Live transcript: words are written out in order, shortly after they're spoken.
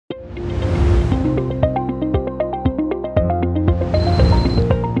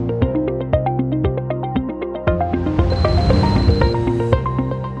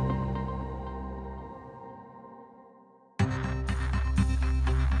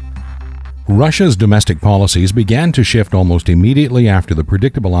Russia's domestic policies began to shift almost immediately after the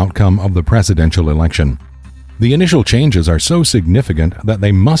predictable outcome of the presidential election. The initial changes are so significant that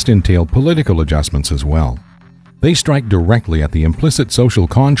they must entail political adjustments as well. They strike directly at the implicit social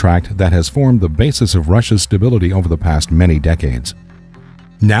contract that has formed the basis of Russia's stability over the past many decades.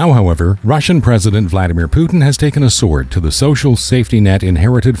 Now, however, Russian President Vladimir Putin has taken a sword to the social safety net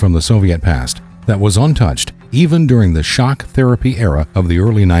inherited from the Soviet past that was untouched even during the shock therapy era of the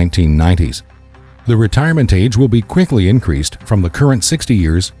early 1990s. The retirement age will be quickly increased from the current 60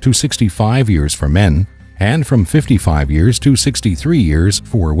 years to 65 years for men and from 55 years to 63 years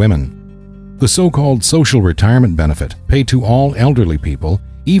for women. The so-called social retirement benefit paid to all elderly people,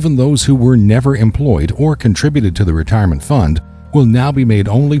 even those who were never employed or contributed to the retirement fund, will now be made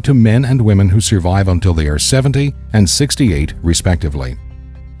only to men and women who survive until they are 70 and 68 respectively.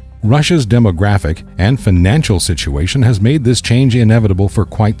 Russia's demographic and financial situation has made this change inevitable for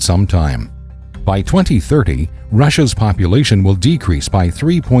quite some time. By 2030, Russia's population will decrease by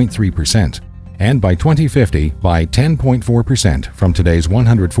 3.3%, and by 2050 by 10.4% from today's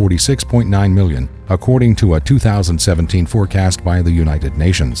 146.9 million, according to a 2017 forecast by the United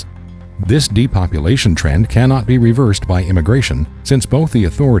Nations. This depopulation trend cannot be reversed by immigration, since both the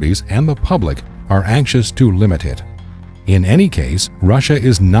authorities and the public are anxious to limit it. In any case, Russia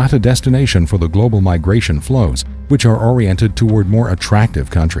is not a destination for the global migration flows, which are oriented toward more attractive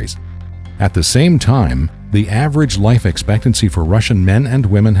countries. At the same time, the average life expectancy for Russian men and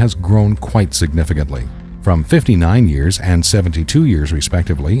women has grown quite significantly, from 59 years and 72 years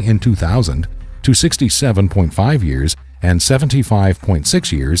respectively in 2000 to 67.5 years and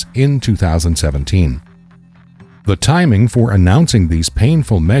 75.6 years in 2017. The timing for announcing these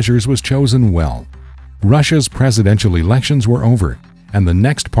painful measures was chosen well. Russia's presidential elections were over, and the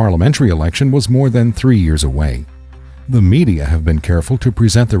next parliamentary election was more than 3 years away. The media have been careful to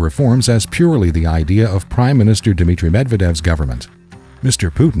present the reforms as purely the idea of Prime Minister Dmitry Medvedev's government. Mr.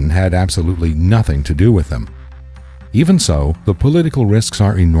 Putin had absolutely nothing to do with them. Even so, the political risks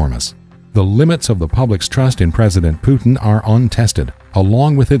are enormous. The limits of the public's trust in President Putin are untested,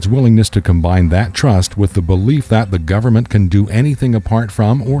 along with its willingness to combine that trust with the belief that the government can do anything apart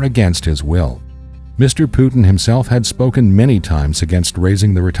from or against his will. Mr. Putin himself had spoken many times against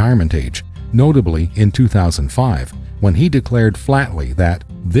raising the retirement age, notably in 2005, when he declared flatly that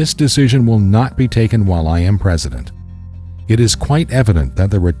this decision will not be taken while I am president. It is quite evident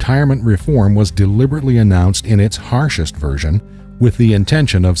that the retirement reform was deliberately announced in its harshest version with the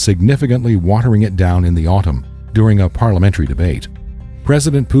intention of significantly watering it down in the autumn during a parliamentary debate.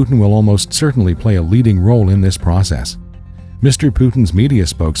 President Putin will almost certainly play a leading role in this process. Mr. Putin's media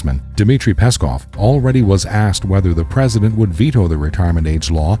spokesman, Dmitry Peskov, already was asked whether the president would veto the retirement age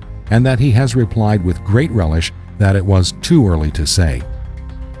law, and that he has replied with great relish that it was too early to say.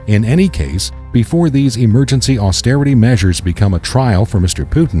 In any case, before these emergency austerity measures become a trial for Mr.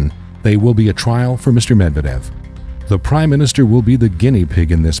 Putin, they will be a trial for Mr. Medvedev. The Prime Minister will be the guinea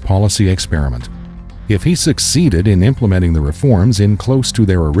pig in this policy experiment. If he succeeded in implementing the reforms in close to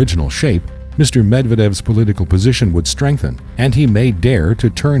their original shape, Mr. Medvedev's political position would strengthen, and he may dare to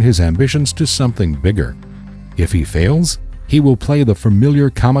turn his ambitions to something bigger. If he fails, he will play the familiar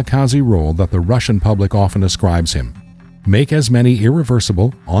kamikaze role that the Russian public often ascribes him. Make as many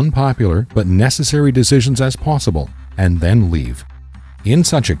irreversible, unpopular, but necessary decisions as possible, and then leave. In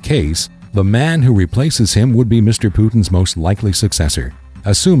such a case, the man who replaces him would be Mr. Putin's most likely successor,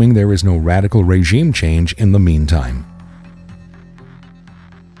 assuming there is no radical regime change in the meantime.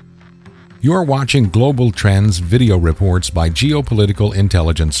 You're watching Global Trends video reports by Geopolitical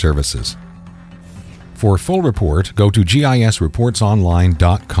Intelligence Services. For full report, go to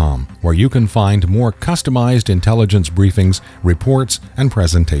GISreportsonline.com, where you can find more customized intelligence briefings, reports, and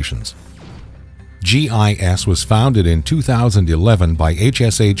presentations. G.I.S. was founded in 2011 by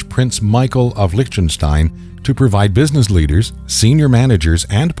H.S.H. Prince Michael of Liechtenstein to provide business leaders, senior managers,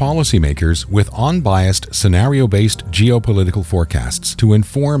 and policymakers with unbiased, scenario-based geopolitical forecasts to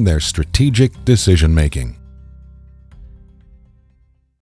inform their strategic decision-making.